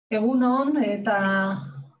Egunon eta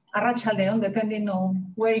arratsaldeon, depending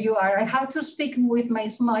on where you are. I have to speak with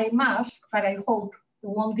my mask, but I hope it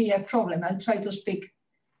won't be a problem. I'll try to speak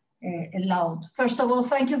loud. First of all,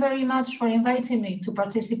 thank you very much for inviting me to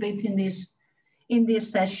participate in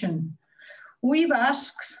this session. We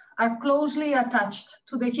Basques are closely attached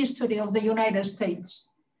to the history of the United States.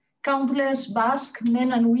 Countless Basque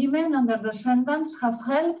men and women and their descendants have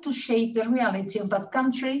helped to shape the reality of that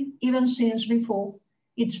country, even since before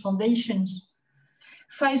its foundations.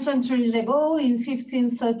 5 centuries ago, in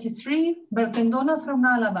 1533, Bertendona from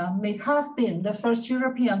Alaba may have been the first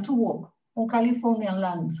European to walk on Californian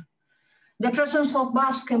land. The presence of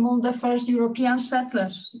Basque among the first European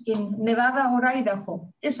settlers in Nevada or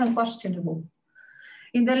Idaho is unquestionable.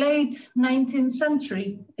 In the late 19th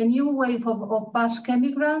century, a new wave of Basque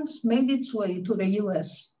immigrants made its way to the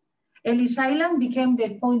US. Ellis Island became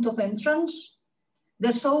the point of entrance.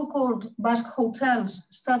 The so-called Basque hotels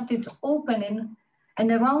started opening,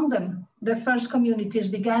 and around them, the first communities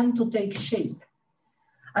began to take shape.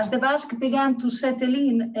 As the Basque began to settle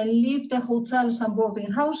in and leave the hotels and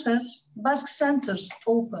boarding houses, Basque centers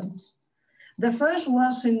opened. The first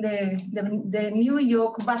was in the New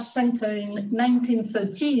York Basque Center in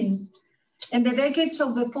 1913. In the decades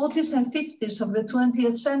of the 40s and 50s of the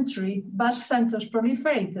 20th century, Basque centers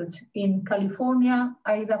proliferated in California,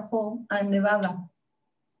 Idaho, and Nevada.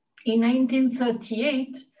 In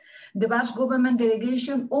 1938, the Basque government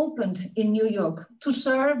delegation opened in New York to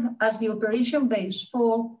serve as the operation base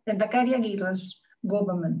for Lehendakari Aguirre's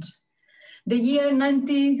government. The year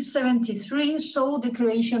 1973 saw the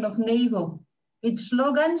creation of NAVO. Its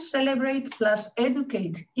slogan, "Celebrate plus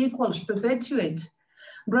educate equals perpetuate,"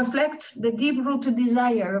 reflects the deep-rooted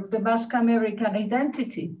desire of the Basque American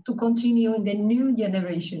identity to continue in the new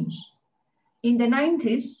generations. In the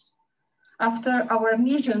 90s, after our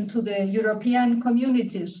admission to the European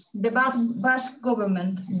communities, the Basque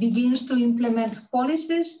government begins to implement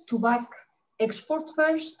policies to back export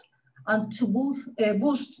first and to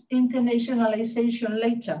boost internationalization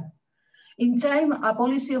later. In time, a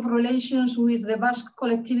policy of relations with the Basque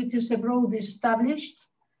collectivities abroad is established.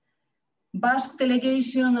 Basque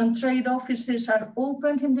delegation and trade offices are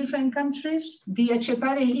opened in different countries. The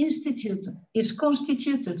Etxepare Institute is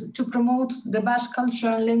constituted to promote the Basque culture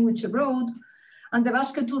and language abroad, and the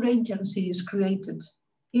Basque Tour Agency is created.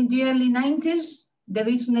 In the early 90s, the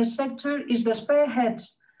business sector is the spearhead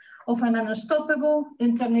of an unstoppable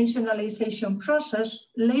internationalization process,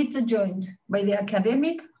 later joined by the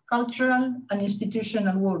academic, cultural, and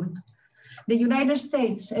institutional world. The United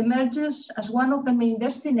States emerges as one of the main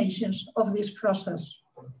destinations of this process.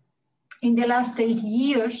 In the last 8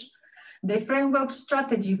 years, the framework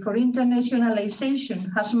strategy for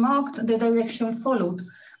internationalization has marked the direction followed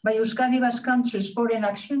by Euskadi Basque Country's foreign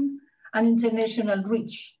action and international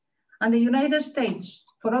reach. And the United States,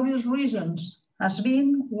 for obvious reasons, has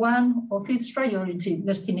been one of its priority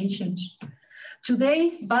destinations.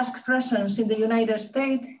 Today, Basque presence in the United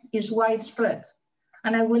States is widespread,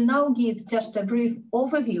 and I will now give just a brief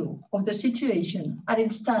overview of the situation as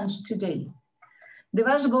it stands today. The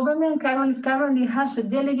Basque government currently has a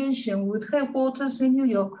delegation with headquarters in New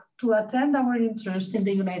York to attend our interest in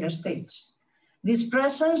the United States. This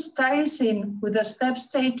presence ties in with the steps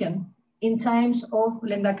taken in times of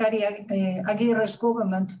Lehendakari Aguirre's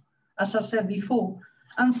government, as I said before,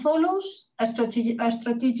 and follows a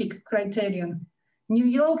strategic criterion. New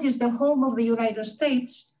York is the home of the United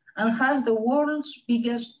States and has the world's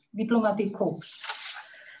biggest diplomatic corps.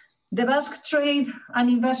 The Basque Trade and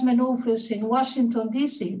Investment Office in Washington,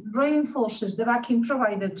 D.C. reinforces the backing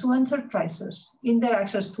provided to enterprises in their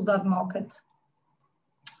access to that market.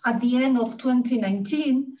 At the end of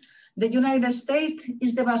 2019, the United States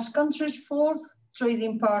is the Basque Country's 4th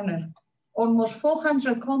trading partner. Almost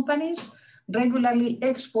 400 companies regularly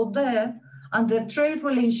export there, and their trade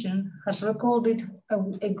relation has recorded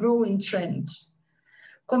a growing trend.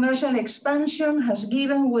 Commercial expansion has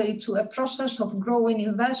given way to a process of growing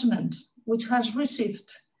investment, which has received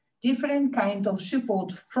different kinds of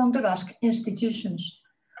support from the Basque institutions: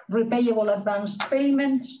 repayable advanced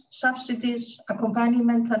payments, subsidies,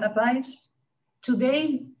 accompaniment, and advice.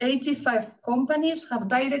 Today, 85 companies have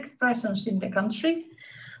direct presence in the country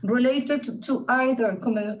related to either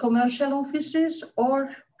commercial offices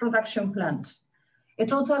or production plants. A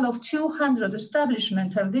total of 200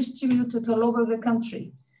 establishments are distributed all over the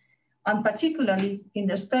country, and particularly in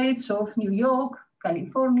the states of New York,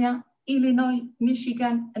 California, Illinois,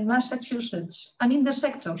 Michigan, and Massachusetts, and in the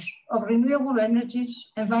sectors of renewable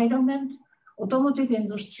energies, environment, automotive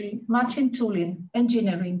industry, machine tooling,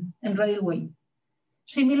 engineering, and railway.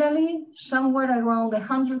 Similarly, somewhere around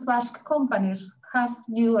 100 Basque companies have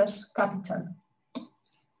US capital.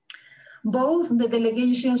 Both the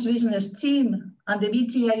delegation's business team and the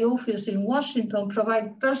BTI office in Washington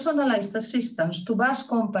provide personalized assistance to Basque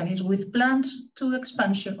companies with plans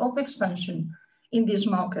of expansion in this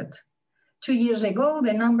market. 2 years ago,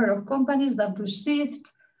 the number of companies that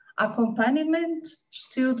received accompaniment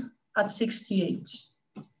stood at 68.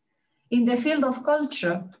 In the field of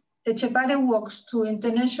culture, Etxepare works to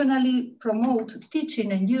internationally promote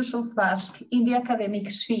teaching and use of Basque in the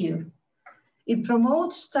academic sphere. It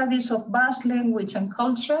promotes studies of Basque language and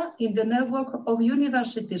culture in the network of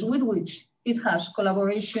universities with which it has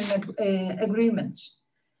collaboration agreements.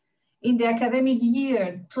 In the academic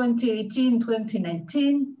year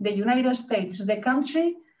 2018-2019, the United States is the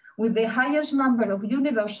country with the highest number of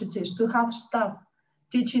universities to have staff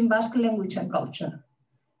teaching Basque language and culture.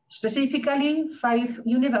 Specifically, 5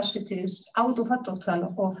 universities out of a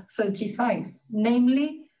total of 35,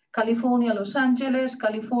 namely California, Los Angeles,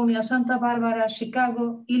 California, Santa Barbara,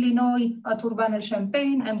 Chicago, Illinois, at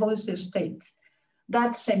Urbana-Champaign, and Boise State.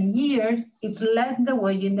 That same year, it led the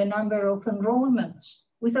way in the number of enrollments,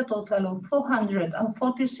 with a total of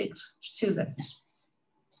 446 students.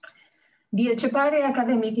 The Etxepare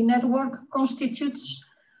academic network constitutes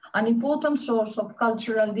an important source of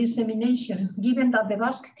cultural dissemination, given that the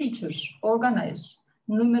Basque teachers organize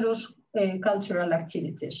numerous cultural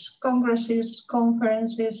activities, congresses,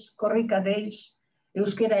 conferences, Korrika Days,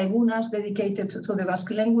 Euskera Egunas dedicated to the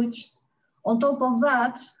Basque language. On top of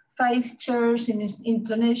that, 5 chairs in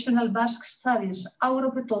international Basque studies out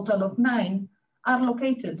of a total of 9 are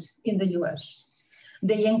located in the US.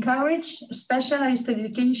 They encourage specialized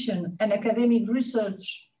education and academic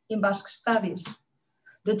research in Basque studies.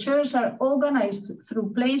 The chairs are organized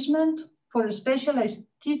through placement for specialized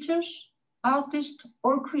teachers, artists,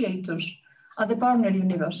 or creators at the partner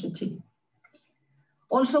university.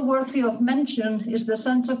 Also worthy of mention is the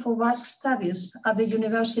Center for Basque Studies at the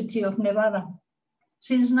University of Nevada.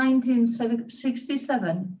 Since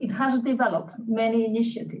 1967, it has developed many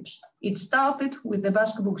initiatives. It started with the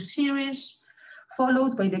Basque Book Series,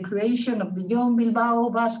 followed by the creation of the John Bilbao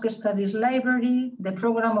Basque Studies Library, the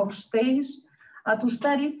program of stays,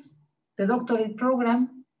 Atustarit, the doctorate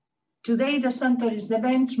program. Today, the center is the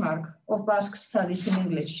benchmark of Basque studies in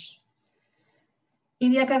English.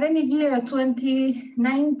 In the academic year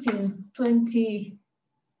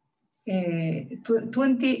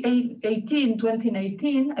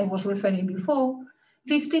 2018-2019, I was referring before,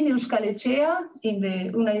 15 Euskal Etxea in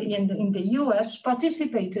the US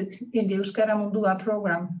participated in the Euskara Mundua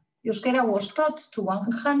program. Euskara was taught to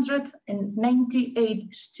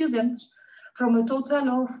 198 students from a total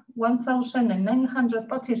of 1,900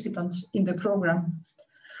 participants in the program.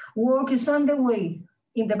 Work is underway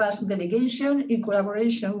in the Basque delegation in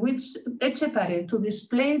collaboration with Etxepare to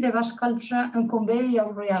display the Basque culture and convey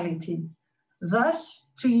our reality. Thus,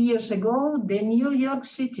 2 years ago, the New York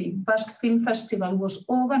City Basque Film Festival was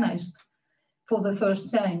organized for the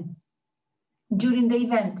first time. During the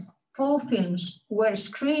event, 4 films were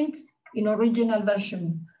screened in original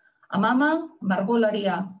version: Amama,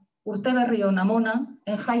 Margolaria, Urteberrio Namona,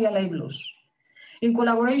 and Jaialai Blues. In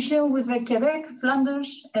collaboration with the Quebec,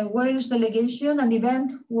 Flanders, and Wales delegation, an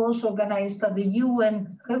event was organized at the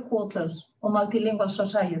UN headquarters on multilingual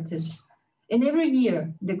societies. And every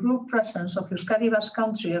year, the group presence of Euskadi Basque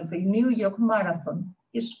Country at the New York Marathon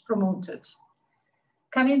is promoted.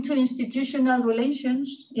 Coming to institutional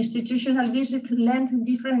relations, institutional visits lend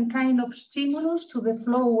different kind of stimulus to the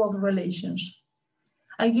flow of relations.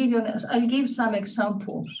 I'll give some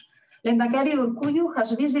examples. Lehendakari Urkullu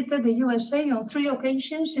has visited the USA on 3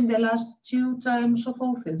 occasions in the last 2 terms of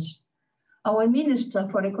office. Our Minister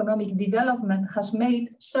for Economic Development has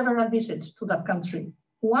made several visits to that country.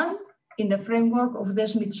 One in the framework of the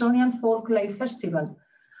Smithsonian Folklife Festival,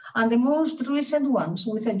 and the most recent ones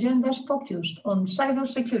with agendas focused on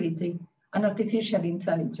cybersecurity and artificial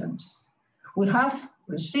intelligence. We have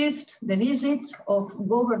received the visit of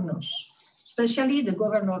governors, especially the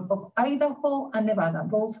governor of Idaho and Nevada,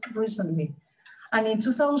 both recently. And in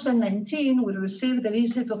 2019, we received the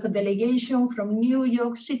visit of a delegation from New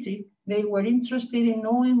York City. They were interested in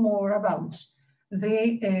knowing more about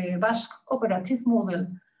the Basque cooperative model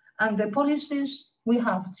and the policies we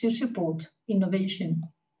have to support innovation.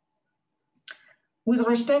 With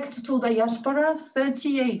respect to diaspora,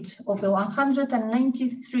 38 of the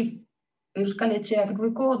 193 Euskal Etxeak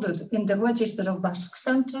recorded in the Register of Basque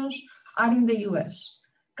Centers are in the US.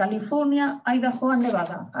 California, Idaho, and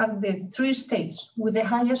Nevada are the 3 states with the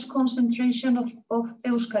highest concentration of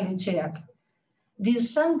Euskal Etxeak.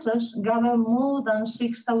 These centers gather more than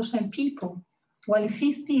 6,000 people, while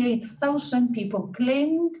 58,000 people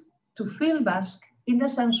claimed to feel Basque in the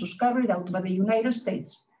census carried out by the United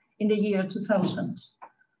States in the year 2000.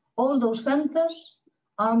 All those centers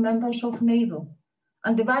are members of NATO,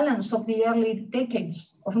 and the balance of the early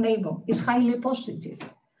decades of NATO is highly positive.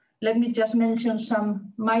 Let me just mention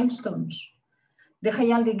some milestones. The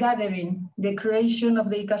Hayaldi Gathering, the creation of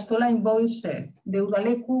the Ikastola in Boise, the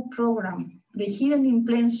Udaleku program, the Hidden in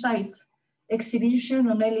Plain Sight exhibition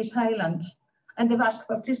on Ellis Island, and the Basque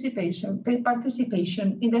participation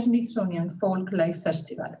in the Smithsonian Folk Life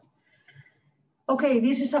Festival. Okay,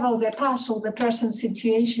 this is about the past or the present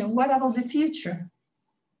situation. What about the future?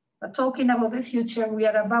 Talking about the future, we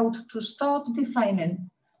are about to start defining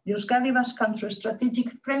the Euskadi Basque Country Strategic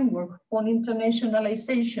Framework on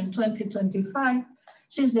Internationalization 2025,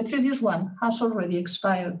 since the previous one has already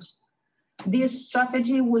expired. This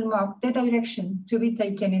strategy will mark the direction to be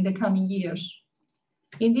taken in the coming years.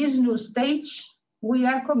 In this new stage, we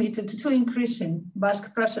are committed to increasing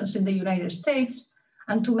Basque presence in the United States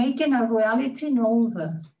and to making a reality known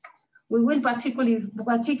there. We will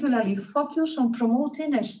particularly focus on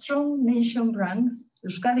promoting a strong nation brand,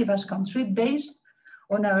 Euskadi Basque Country, based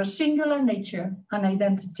on our singular nature and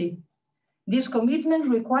identity. This commitment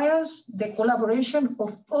requires the collaboration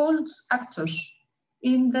of all actors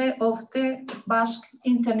of the Basque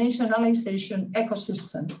internationalization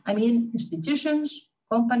ecosystem. I mean, institutions,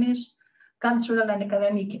 companies, cultural and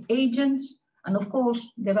academic agents, and of course,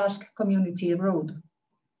 the Basque community abroad.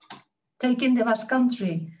 Taking the Basque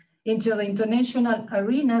Country into the international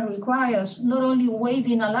arena requires not only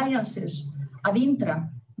waving alliances ad intra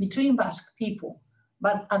between Basque people,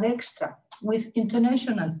 but ad extra with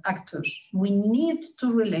international actors. We need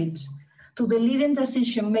to relate to the leading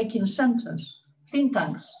decision-making centers, think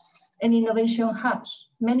tanks, and innovation hubs,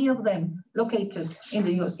 many of them located in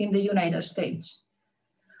the United States.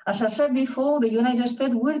 As I said before, the United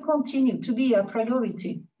States will continue to be a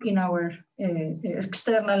priority in our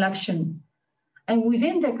external action. And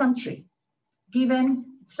within the country,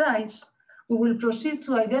 given its size, we will proceed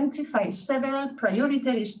to identify several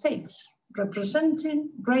priority states representing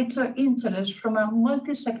greater interest from a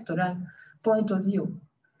multi-sectoral point of view.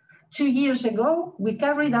 2 years ago, we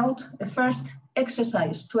carried out a first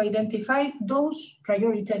exercise to identify those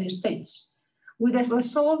priority states with the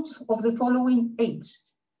results of the following 8: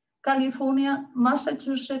 California,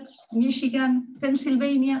 Massachusetts, Michigan,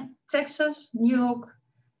 Pennsylvania, Texas, New York,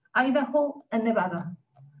 Idaho, and Nevada.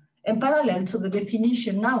 And parallel to the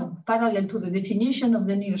definition of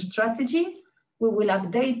the new strategy, we will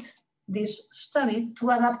update this study to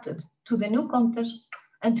adapt it to the new context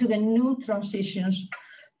and to the new transitions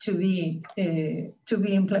to be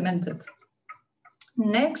implemented.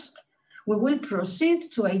 Next, we will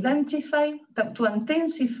proceed to intensify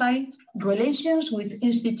relations with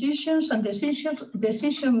institutions and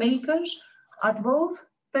decision makers at both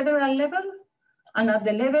federal level and at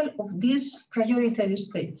the level of these priority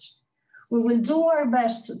states. We will do our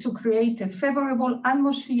best to create a favorable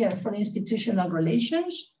atmosphere for institutional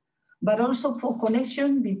relations, but also for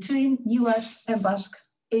connection between US and Basque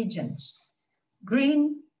agents.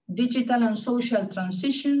 Green, digital, and social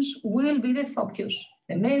transitions will be the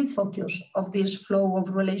main focus of this flow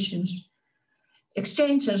of relations.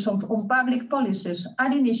 Exchanges on public policies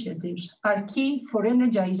and initiatives are key for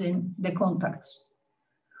energizing the contacts.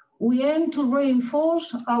 We aim to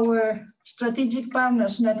reinforce our strategic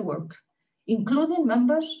partners network, including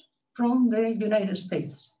members from the United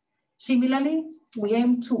States. Similarly, we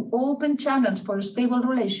aim to open channels for stable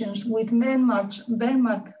relations with benchmark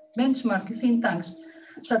think tanks,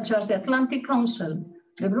 such as the Atlantic Council,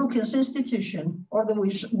 the Brookings Institution, or the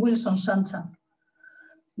Wilson Center.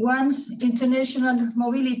 Once international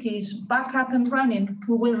mobility is back up and running,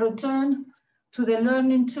 we will return to the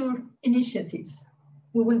Learning Tour initiative.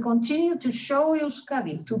 We will continue to show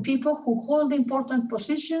Euskadi to people who hold important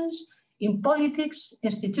positions in politics,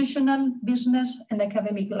 institutional, business, and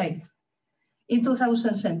academic life. In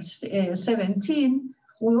 2017,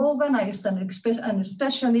 we organized a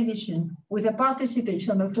special edition with the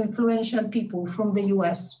participation of influential people from the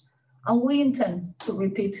US, and we intend to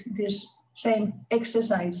repeat this same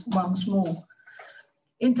exercise once more.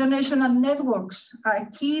 International networks are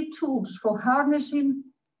key tools for harnessing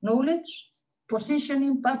knowledge,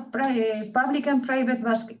 positioning public and private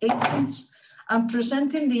Basque agents, and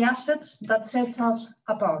presenting the assets that set us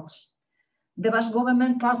apart. The Basque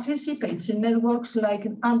government participates in networks like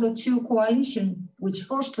Under2 Coalition, which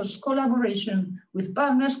fosters collaboration with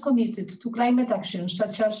partners committed to climate action,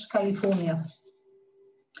 such as California.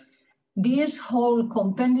 This whole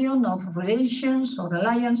compendium of relations or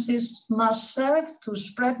alliances must serve to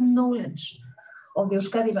spread knowledge of the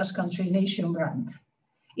Euskadi Basque Country nation brand.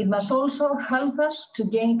 It must also help us to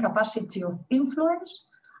gain capacity of influence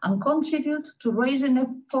and contribute to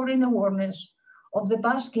raising foreign awareness of the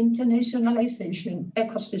Basque internationalization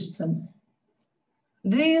ecosystem.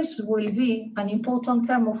 This will be an important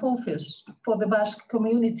term of office for the Basque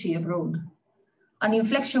community abroad, an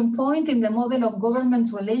inflection point in the model of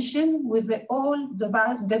government relation with all the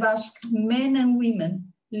Basque men and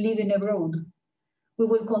women living abroad. We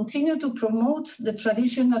will continue to promote the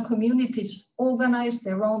traditional communities organized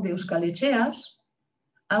around the Euskal Etxeas,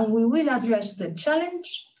 and we will address the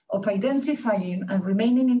challenge of identifying and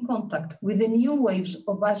remaining in contact with the new waves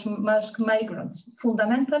of Basque migrants,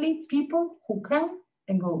 fundamentally people who come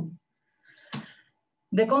and go.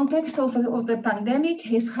 The context of the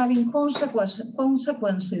pandemic is having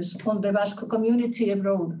consequences on the Basque community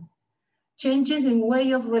abroad. Changes in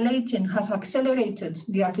way of relating have accelerated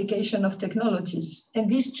the application of technologies, and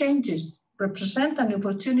these changes represent an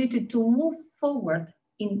opportunity to move forward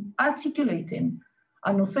in articulating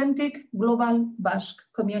an authentic global Basque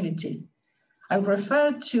community. I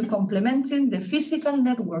refer to complementing the physical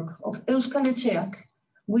network of Euskal Etxeak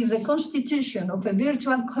with the constitution of a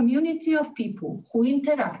virtual community of people who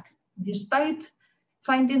interact despite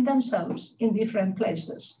finding themselves in different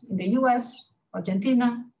places, in the US,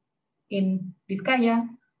 Argentina, in Vizcaya,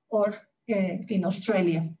 or in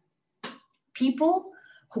Australia. People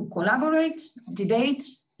who collaborate, debate,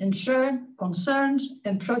 and share concerns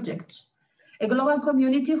and projects. A global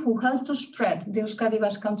community who help to spread the Euskadi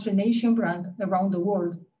Basque Country Nation brand around the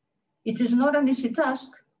world. It is not an easy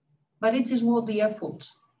task, but it is worth the effort.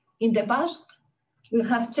 In the past, we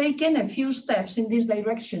have taken a few steps in these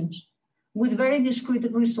directions with very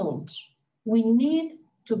discrete results. We need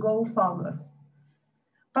to go further.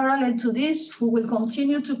 Parallel to this, we will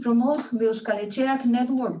continue to promote the Euskal Etxeak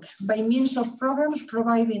network by means of programs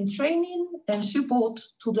providing training and support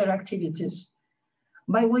to their activities.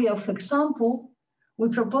 By way of example, we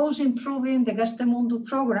propose improving the Gaztemundu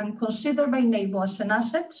program considered by NABO as an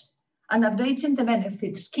asset and updating the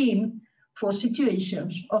benefit scheme for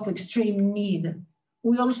situations of extreme need.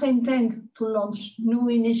 We also intend to launch new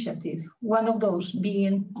initiatives, one of those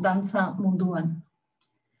being Dantza Munduan.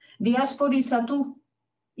 Diasporizatu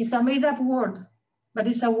is a made-up word, but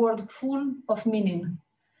it's a word full of meaning.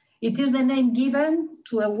 It is the name given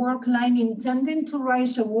to a work line intending to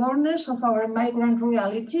raise awareness of our migrant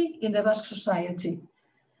reality in the Basque society.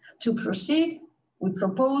 To proceed, we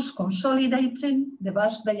propose consolidating the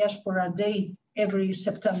Basque Diaspora Day every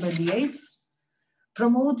September the 8th,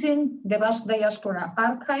 promoting the Basque Diaspora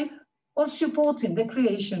Archive, or supporting the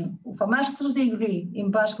creation of a master's degree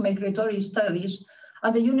in Basque Migratory Studies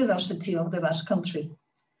at the University of the Basque Country.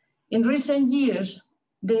 In recent years,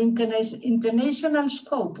 the international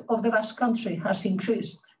scope of the Basque Country has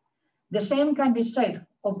increased. The same can be said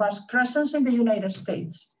of Basque presence in the United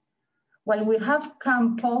States. While we have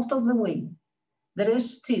come part of the way, there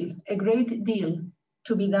is still a great deal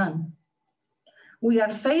to be done. We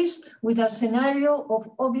are faced with a scenario of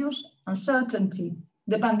obvious uncertainty.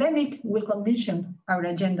 The pandemic will condition our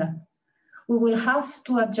agenda. We will have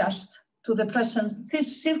to adjust to the present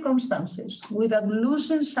circumstances without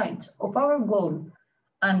losing sight of our goal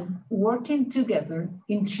and working together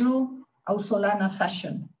in true Ausolana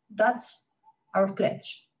fashion. That's our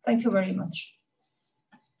pledge. Thank you very much.